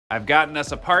I've gotten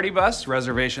us a party bus,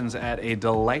 reservations at a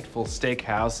delightful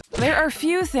steakhouse. There are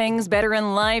few things better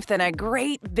in life than a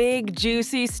great, big,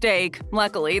 juicy steak.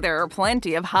 Luckily, there are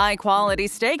plenty of high-quality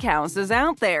steakhouses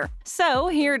out there. So,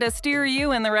 here to steer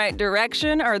you in the right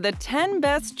direction are the 10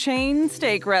 best chain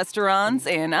steak restaurants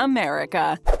in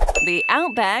America. The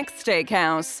Outback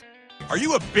Steakhouse. Are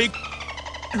you a big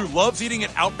who loves eating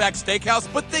at Outback Steakhouse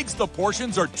but thinks the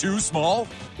portions are too small?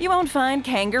 You won't find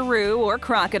kangaroo or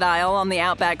crocodile on the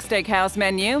Outback Steakhouse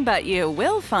menu, but you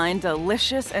will find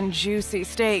delicious and juicy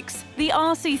steaks. The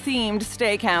Aussie-themed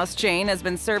steakhouse chain has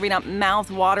been serving up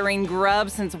mouth-watering grub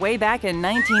since way back in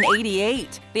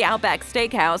 1988. The Outback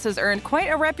Steakhouse has earned quite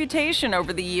a reputation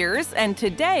over the years, and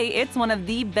today it's one of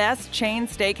the best chain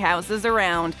steakhouses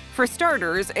around. For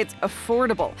starters, it's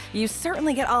affordable. You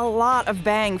certainly get a lot of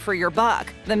bang for your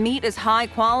buck. The meat is high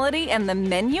quality and the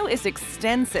menu is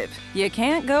extensive. You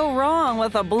can't go wrong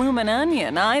with a bloomin'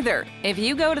 onion either. If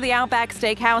you go to the Outback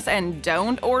Steakhouse and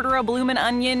don't order a bloomin'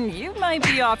 onion, you might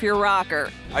be off your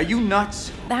rocker. Are you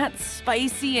nuts? That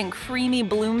spicy and creamy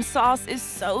bloom sauce is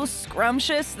so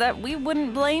scrumptious that we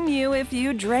wouldn't blame you if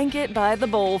you drank it by the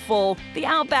bowlful. The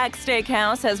Outback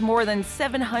Steakhouse has more than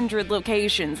 700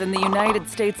 locations in the United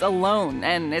States alone,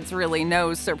 and it's really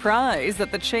no surprise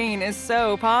that the chain is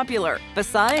so popular.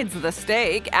 Besides the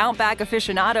steak, Outback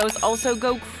aficionados also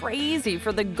go crazy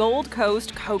for the Gold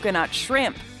Coast coconut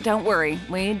shrimp. Don't worry,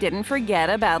 we didn't forget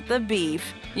about the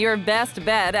beef. Your best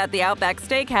bet at the Outback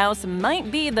Steakhouse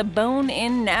might be the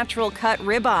bone-in natural cut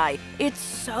ribeye. It's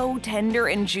so tender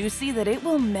and juicy that it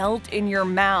will melt in your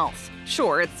mouth.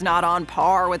 Sure, it's not on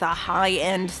par with a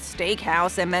high-end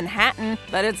steakhouse in Manhattan,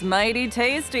 but it's mighty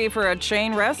tasty for a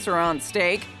chain restaurant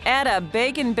steak. Add a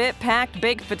bacon bit-packed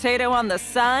baked potato on the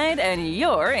side, and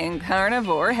you're in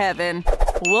carnivore heaven.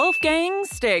 Wolfgang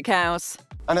Steakhouse.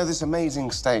 I know this amazing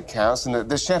steakhouse, and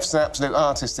the chef's an absolute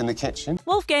artist in the kitchen.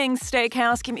 Wolfgang's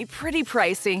Steakhouse can be pretty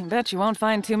pricey, but you won't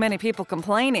find too many people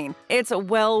complaining. It's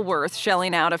well worth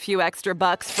shelling out a few extra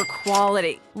bucks for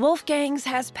quality. Wolfgang's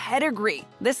has pedigree.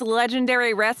 This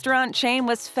legendary restaurant chain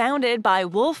was founded by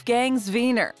Wolfgang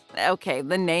Zwiener. Okay,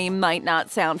 the name might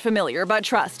not sound familiar, but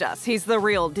trust us, he's the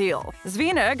real deal.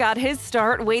 Zwiener got his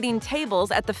start waiting tables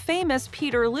at the famous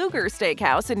Peter Luger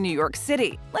Steakhouse in New York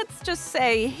City. Let's just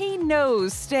say he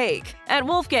knows steak. At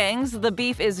Wolfgang's, the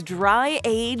beef is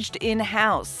dry-aged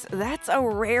in-house. That's a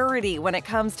rarity when it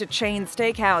comes to chain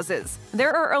steakhouses.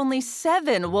 There are only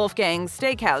 7 Wolfgang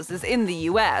Steakhouses in the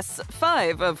U.S.,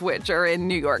 5 of which are in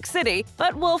New York City,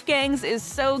 but Wolfgang's is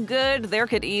so good there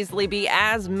could easily be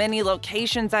as many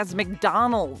locations as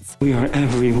McDonald's. We are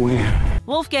everywhere.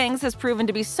 Wolfgang's has proven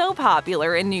to be so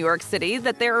popular in New York City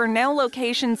that there are now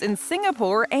locations in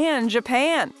Singapore and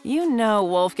Japan. You know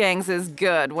Wolfgang's is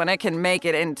good when it can make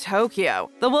it in Tokyo.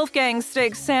 The Wolfgang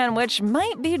steak sandwich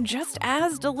might be just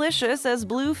as delicious as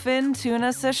bluefin tuna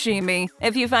sashimi.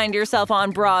 If you find yourself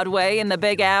on Broadway in the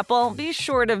Big Apple, be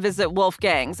sure to visit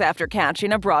Wolfgang's after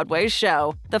catching a Broadway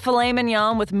show. The filet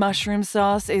mignon with mushroom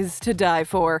sauce is to die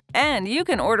for. And you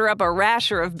can order up a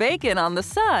rasher of bacon on the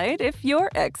side if you're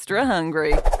extra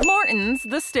hungry. Morton's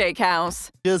the Steakhouse.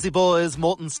 Jersey Boys,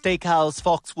 Morton Steakhouse,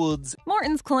 Foxwoods.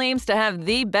 Morton's claims to have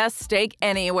the best steak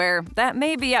anywhere. That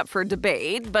may be up for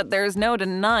debate, but there's no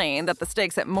denying that the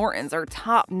steaks at Morton's are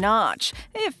top-notch,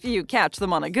 if you catch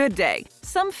them on a good day.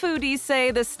 Some foodies say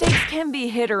the steaks can be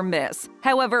hit or miss.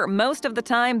 However, most of the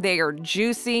time they are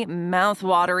juicy,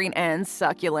 mouth-watering, and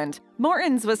succulent.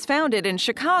 Morton's was founded in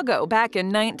Chicago back in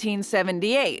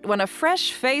 1978 when a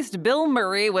fresh-faced Bill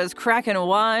Murray was cracking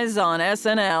wise on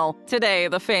SNL. Today,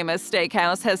 the famous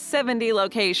steakhouse has 70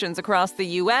 locations across the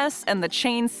U.S., and the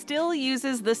chain still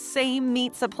uses the same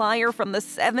meat supplier from the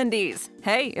 70s.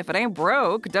 Hey, if it ain't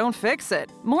broke, don't fix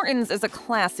it. Morton's is a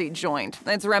classy joint.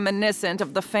 It's reminiscent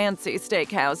of the fancy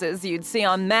steakhouses you'd see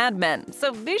on Mad Men,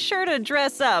 so be sure to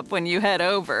dress up when you head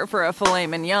over for a filet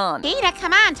mignon. Peter,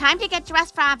 come on, time to get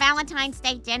dressed for our Valentine's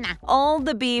Day dinner. All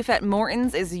the beef at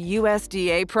Morton's is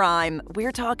USDA Prime.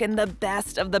 We're talking the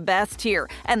best of the best here,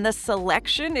 and the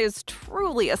selection is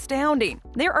truly astounding.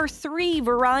 There are 3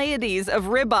 varieties of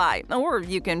ribeye, or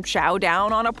you can chow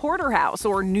down on a porterhouse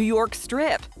or New York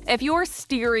strip. If you're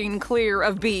steering clear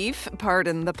of beef,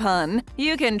 pardon the pun,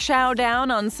 you can chow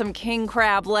down on some king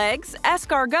crab legs,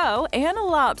 escargot, and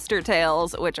lobster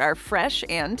tails, which are fresh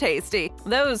and tasty.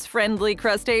 Those friendly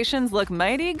crustaceans look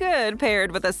mighty good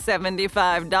paired with a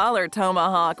 $75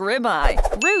 tomahawk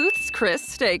ribeye. Ruth's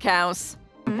Chris Steakhouse.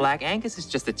 Black Angus is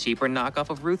just a cheaper knockoff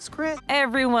of Ruth's Chris.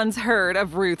 Everyone's heard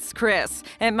of Ruth's Chris.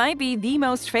 It might be the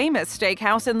most famous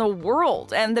steakhouse in the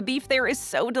world, and the beef there is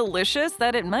so delicious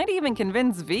that it might even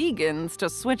convince vegans to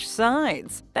switch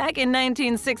sides. Back in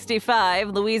 1965,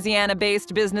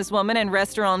 Louisiana-based businesswoman and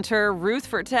restaurateur Ruth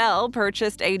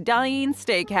purchased a dying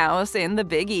steakhouse in the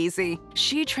Big Easy.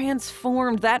 She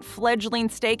transformed that fledgling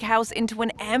steakhouse into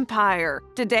an empire.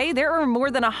 Today, there are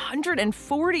more than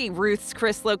 140 Ruth's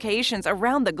Chris locations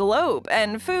around the globe,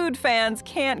 and food fans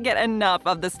can't get enough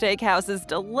of the steakhouse's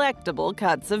delectable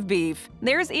cuts of beef.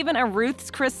 There's even a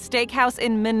Ruth's Chris steakhouse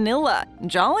in Manila.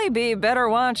 Jollibee better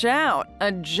watch out.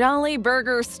 A Jolly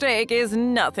Burger steak is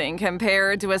nothing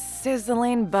compared to a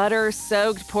sizzling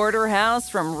butter-soaked porterhouse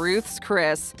from Ruth's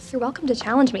Chris. You're welcome to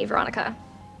challenge me, Veronica,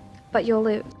 but you'll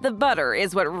lose. The butter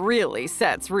is what really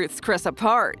sets Ruth's Chris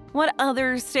apart. What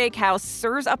other steakhouse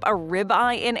serves up a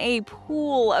ribeye in a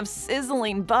pool of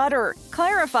sizzling butter?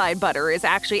 Clarified butter is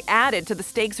actually added to the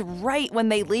steaks right when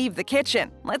they leave the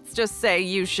kitchen. Let's just say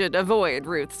you should avoid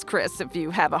Ruth's Chris if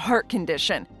you have a heart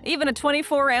condition. Even a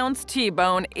 24-ounce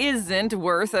T-bone isn't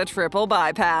worth a triple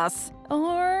bypass.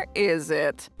 Or is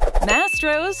it?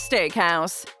 Mastro's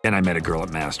Steakhouse. And I met a girl at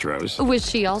Mastro's. Was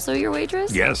she also your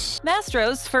waitress? Yes.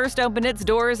 Mastro's first opened its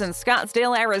doors in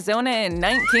Scottsdale, Arizona in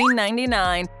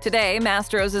 1999. Today,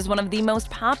 Mastro's is one of the most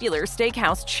popular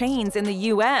steakhouse chains in the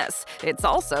U.S. It's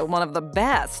also one of the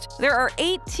best. There are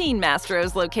 18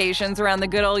 Mastro's locations around the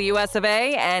good old U.S. of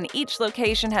A., and each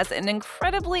location has an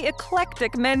incredibly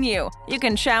eclectic menu. You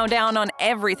can chow down on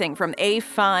everything from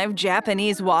A5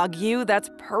 Japanese Wagyu that's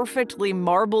perfectly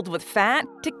marbled with fat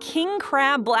to king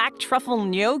crab black truffle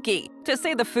gnocchi. To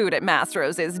say the food at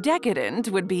Mastro's is decadent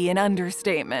would be an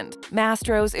understatement.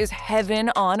 Mastro's is heaven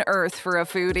on earth for a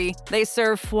foodie. They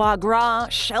serve foie gras,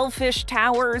 shellfish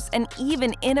towers, and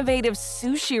even innovative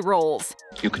sushi rolls.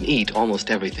 You can eat almost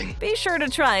everything. Be sure to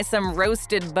try some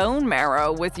roasted bone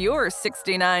marrow with your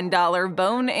 $69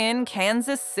 bone-in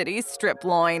Kansas City strip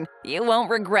loin. You won't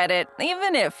regret it,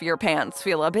 even if your pants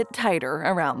feel a bit tighter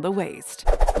around the waist.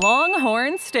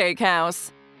 LongHorn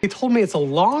Steakhouse. He told me it's a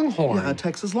Longhorn. Yeah, a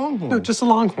Texas Longhorn. No, just a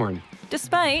Longhorn.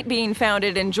 Despite being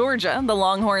founded in Georgia, the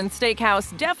LongHorn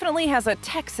Steakhouse definitely has a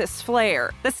Texas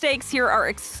flair. The steaks here are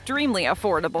extremely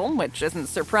affordable, which isn't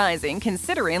surprising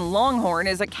considering LongHorn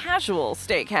is a casual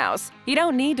steakhouse. You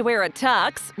don't need to wear a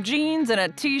tux, jeans and a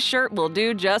t-shirt will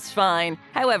do just fine.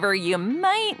 However, you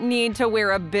might need to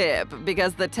wear a bib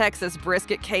because the Texas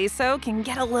brisket queso can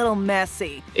get a little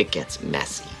messy. It gets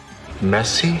messy.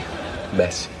 Messy?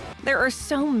 Messy. There are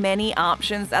so many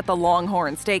options at the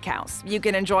LongHorn Steakhouse. You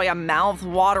can enjoy a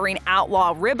mouth-watering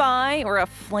outlaw ribeye or a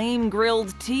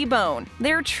flame-grilled T-bone.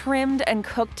 They're trimmed and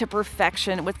cooked to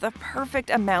perfection with the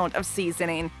perfect amount of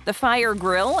seasoning. The fire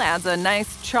grill adds a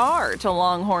nice char to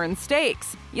LongHorn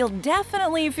steaks. You'll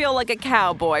definitely feel like a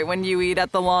cowboy when you eat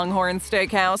at the LongHorn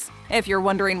Steakhouse. If you're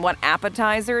wondering what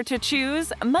appetizer to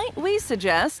choose, might we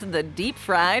suggest the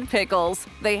deep-fried pickles?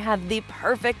 They have the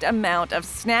perfect amount of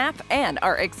snap and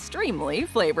are extremely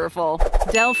flavorful.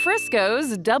 Del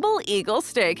Frisco's Double Eagle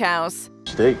Steakhouse.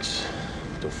 Steaks.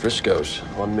 Del Frisco's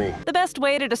on me. The best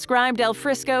way to describe Del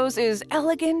Frisco's is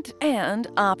elegant and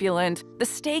opulent. The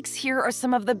steaks here are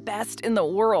some of the best in the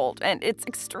world, and it's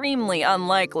extremely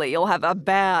unlikely you'll have a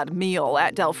bad meal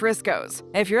at Del Frisco's.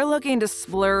 If you're looking to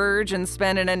splurge and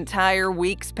spend an entire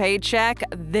week's paycheck,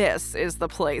 this is the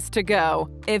place to go.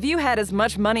 If you had as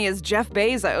much money as Jeff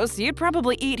Bezos, you'd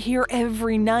probably eat here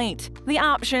every night. The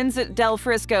options at Del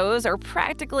Frisco's are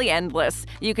practically endless.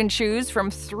 You can choose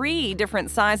from 3 different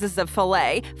sizes of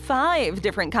filet, 5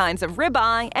 different kinds of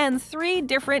ribeye, and 3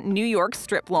 different New York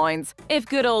strip loins. If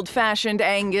good old-fashioned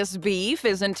Angus beef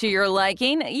isn't to your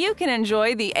liking, you can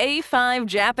enjoy the A5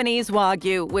 Japanese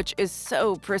Wagyu, which is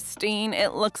so pristine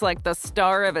it looks like the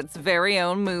star of its very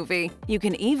own movie. You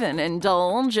can even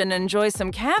indulge and enjoy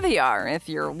some caviar if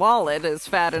your wallet is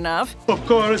fat enough. Of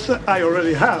course, I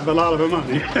already have a lot of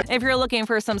money. If you're looking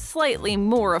for some slightly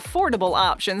more affordable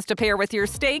options to pair with your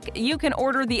steak, you can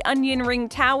order the onion ring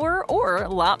tower or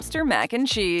lobster mac and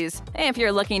cheese. If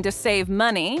you're looking to save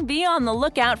money, be on the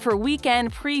lookout for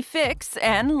weekend prefix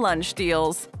and lunch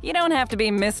deals. You don't have to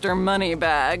be Mr.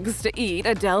 Moneybags to eat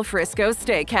a Del Frisco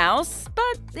Steakhouse,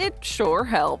 but it sure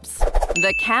helps.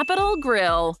 The Capitol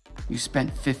Grill. You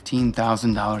spent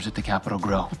 $15,000 at the Capitol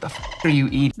Grill. What the f are you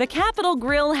eating? The Capitol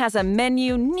Grill has a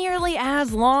menu nearly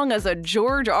as long as a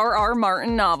George R.R.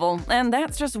 Martin novel, and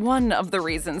that's just one of the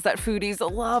reasons that foodies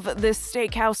love this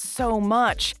steakhouse so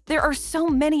much. There are so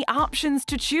many options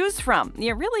to choose from.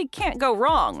 You really can't go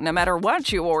wrong, no matter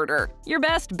what you order. Your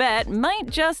best bet might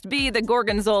just be the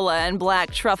gorgonzola and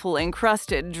black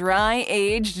truffle-encrusted,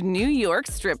 dry-aged New York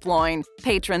strip loin.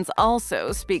 Patrons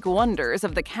also speak wonders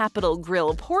of the Capitol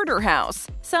Grill Porterhouse.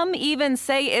 Some even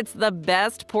say it's the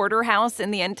best porterhouse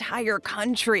in the entire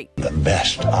country. The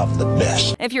best of the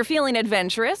best. If you're feeling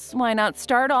adventurous, why not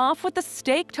start off with the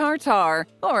steak tartare?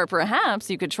 Or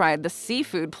perhaps you could try the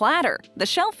seafood platter. The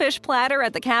shellfish platter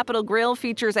at the Capitol Grill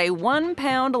features a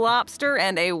 1-pound lobster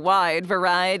and a wide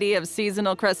variety of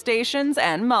seasonal crustaceans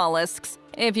and mollusks.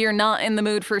 If you're not in the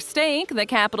mood for steak, the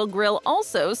Capitol Grill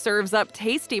also serves up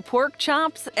tasty pork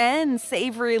chops and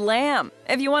savory lamb.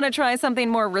 If you want to try something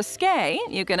more risque,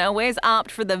 you can always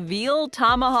opt for the veal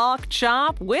tomahawk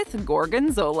chop with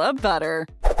gorgonzola butter.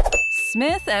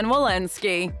 Smith &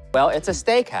 Wollensky. Well, it's a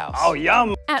steakhouse. Oh,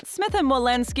 yum! At Smith &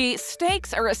 Wollensky,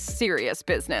 steaks are a serious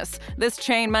business. This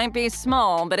chain might be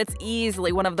small, but it's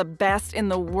easily one of the best in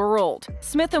the world.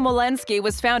 Smith & Wollensky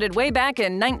was founded way back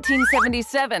in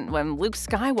 1977 when Luke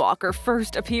Skywalker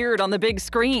first appeared on the big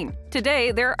screen.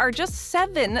 Today, there are just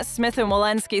 7 Smith &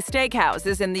 Wollensky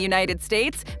steakhouses in the United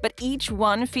States, but each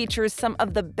one features some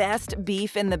of the best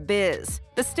beef in the biz.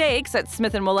 The steaks at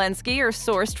Smith & Wollensky are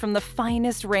sourced from the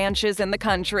finest ranches in the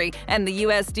country, and the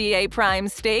USDA prime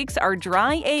steaks are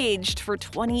dry-aged for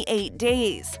 28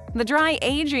 days. The dry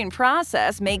aging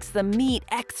process makes the meat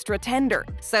extra tender.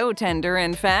 So tender,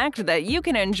 in fact, that you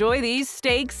can enjoy these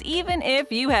steaks even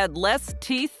if you had less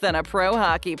teeth than a pro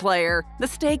hockey player. The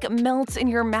steak melts in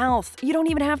your mouth. You don't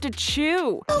even have to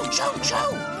chew.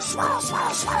 Swallow,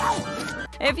 swallow, swallow.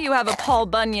 If you have a Paul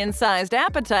Bunyan-sized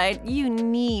appetite, you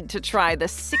need to try the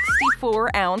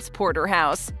 64-ounce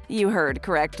porterhouse. You heard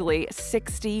correctly,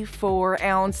 64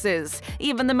 ounces.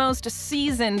 Even the most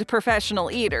seasoned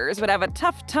professional eaters would have a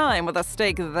tough time with a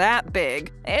steak that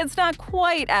big. It's not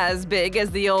quite as big as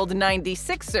the old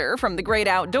 96er from the great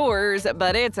outdoors,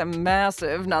 but it's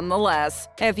massive nonetheless.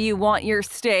 If you want your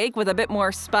steak with a bit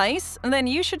more spice, then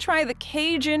you should try the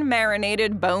Cajun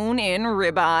marinated bone-in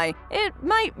ribeye. It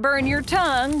might burn your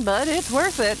tongue, but it's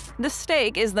worth it. The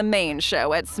steak is the main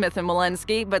show at Smith &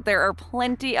 Wollensky, but there are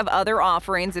plenty of other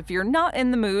offerings if you're not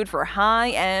in the mood for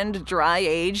high-end,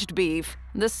 dry-aged beef.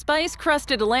 The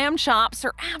spice-crusted lamb chops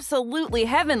are absolutely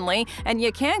heavenly, and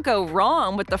you can't go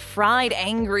wrong with the fried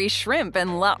angry shrimp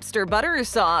and lobster butter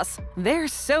sauce. They're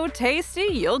so tasty,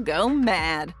 you'll go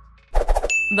mad.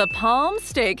 The Palm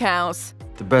Steakhouse.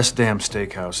 The best damn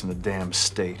steakhouse in the damn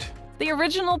state. The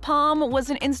original Palm was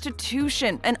an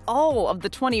institution, and all of the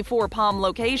 24 Palm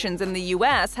locations in the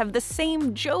U.S. have the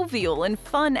same jovial and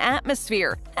fun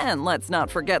atmosphere. And let's not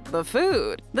forget the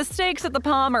food. The steaks at the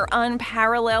Palm are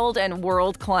unparalleled and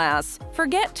world-class.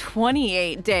 Forget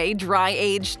 28-day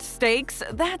dry-aged steaks.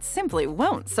 That simply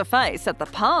won't suffice at the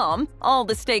Palm. All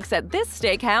the steaks at this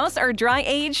steakhouse are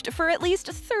dry-aged for at least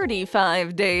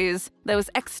 35 days. Those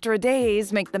extra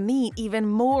days make the meat even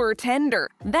more tender.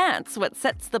 That's what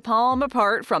sets the Palm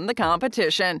apart from the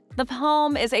competition. The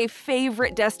Palm is a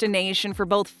favorite destination for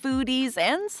both foodies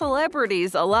and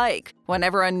celebrities alike.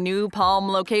 Whenever a new Palm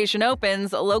location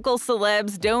opens, local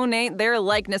celebs donate their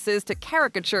likenesses to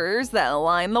caricatures that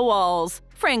line the walls.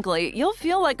 Frankly, you'll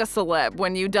feel like a celeb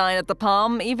when you dine at the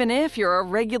Palm, even if you're a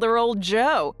regular old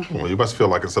Joe. Well, you must feel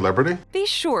like a celebrity. Be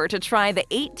sure to try the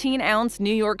 18-ounce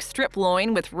New York strip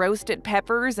loin with roasted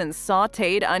peppers and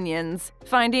sautéed onions.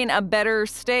 Finding a better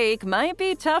steak might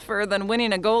be tougher than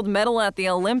winning a gold medal at the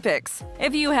Olympics.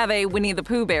 If you have a Winnie the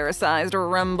Pooh Bear-sized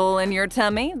rumble in your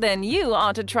tummy, then you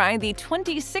ought to try the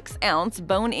 26-ounce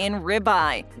bone-in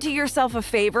ribeye. Do yourself a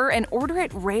favor and order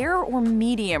it rare or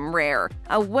medium rare.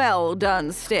 A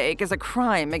well-done steak is a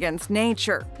crime against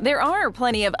nature. There are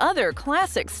plenty of other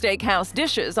classic steakhouse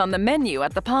dishes on the menu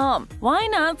at the Palm. Why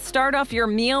not start off your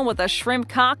meal with a shrimp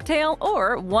cocktail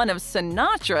or one of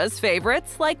Sinatra's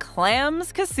favorites like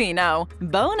Clams Casino?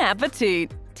 Bon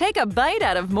appetit! Take a bite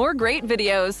out of more great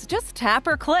videos. Just tap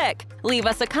or click. Leave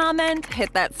us a comment,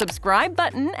 hit that subscribe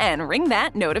button, and ring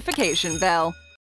that notification bell.